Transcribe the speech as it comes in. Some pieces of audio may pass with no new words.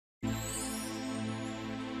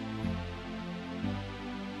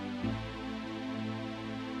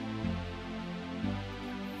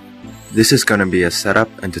This is going to be a setup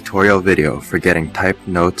and tutorial video for getting typed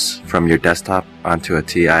notes from your desktop onto a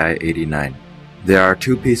TI-89. There are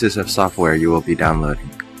two pieces of software you will be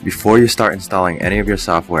downloading. Before you start installing any of your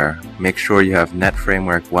software, make sure you have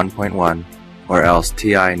NetFramework 1.1 or else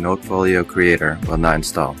TI Notfolio Creator will not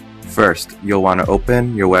install. First, you'll want to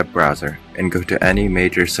open your web browser and go to any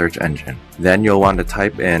major search engine. Then you'll want to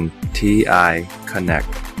type in TI Connect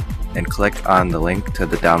and click on the link to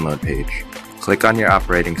the download page. Click on your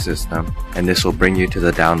operating system and this will bring you to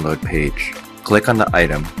the download page. Click on the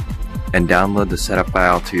item and download the setup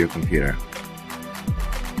file to your computer.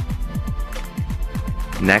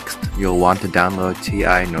 Next, you'll want to download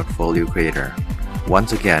TI Notfolio Creator.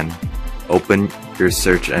 Once again, open your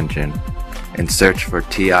search engine and search for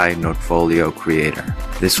TI Notfolio Creator.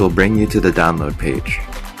 This will bring you to the download page.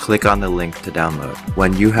 Click on the link to download.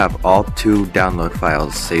 When you have all two download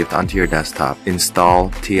files saved onto your desktop, install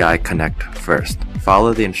TI Connect first.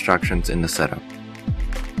 Follow the instructions in the setup.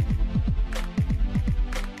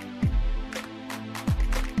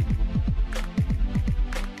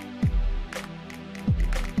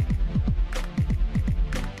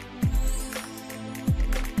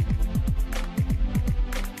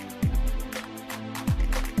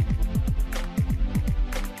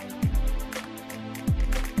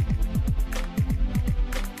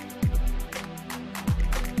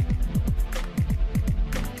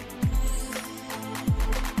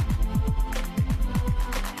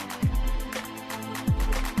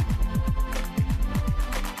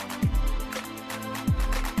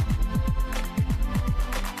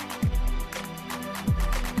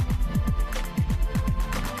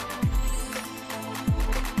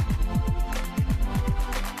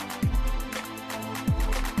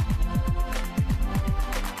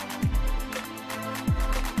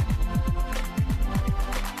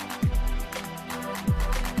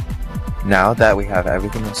 Now that we have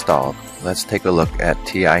everything installed, let's take a look at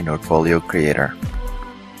TI Notfolio Creator.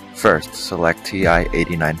 First, select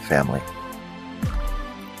TI-89 family.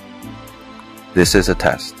 This is a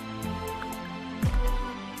test.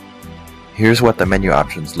 Here's what the menu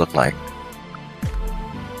options look like.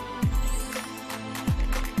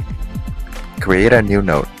 Create a new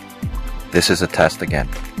note. This is a test again.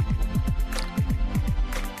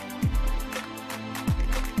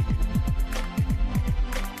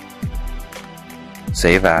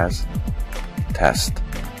 Save as, test.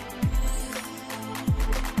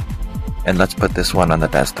 And let's put this one on the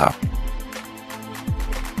desktop.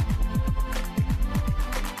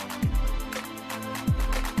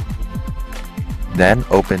 Then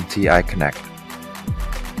open TI Connect.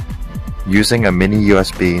 Using a mini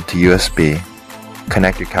USB to USB,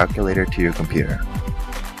 connect your calculator to your computer.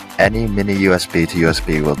 Any mini USB to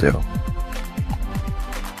USB will do.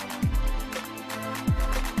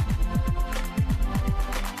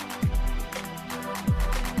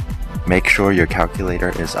 Make sure your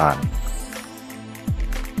calculator is on.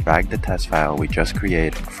 Drag the test file we just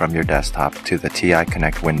created from your desktop to the TI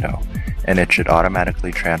Connect window, and it should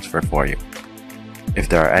automatically transfer for you. If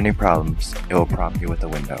there are any problems, it will prompt you with a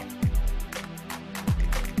window.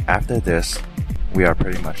 After this, we are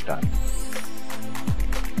pretty much done.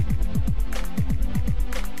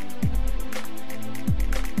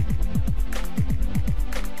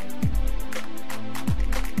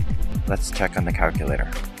 Let's check on the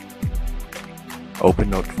calculator.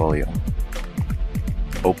 Open Notfolio,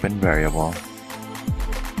 open variable,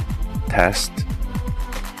 test,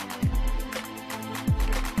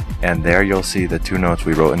 and there you'll see the two notes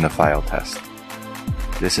we wrote in the file test.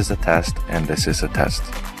 This is a test and this is a test.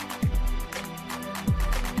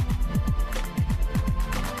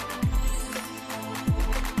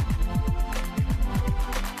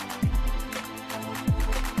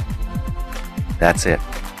 That's it.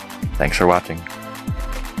 Thanks for watching.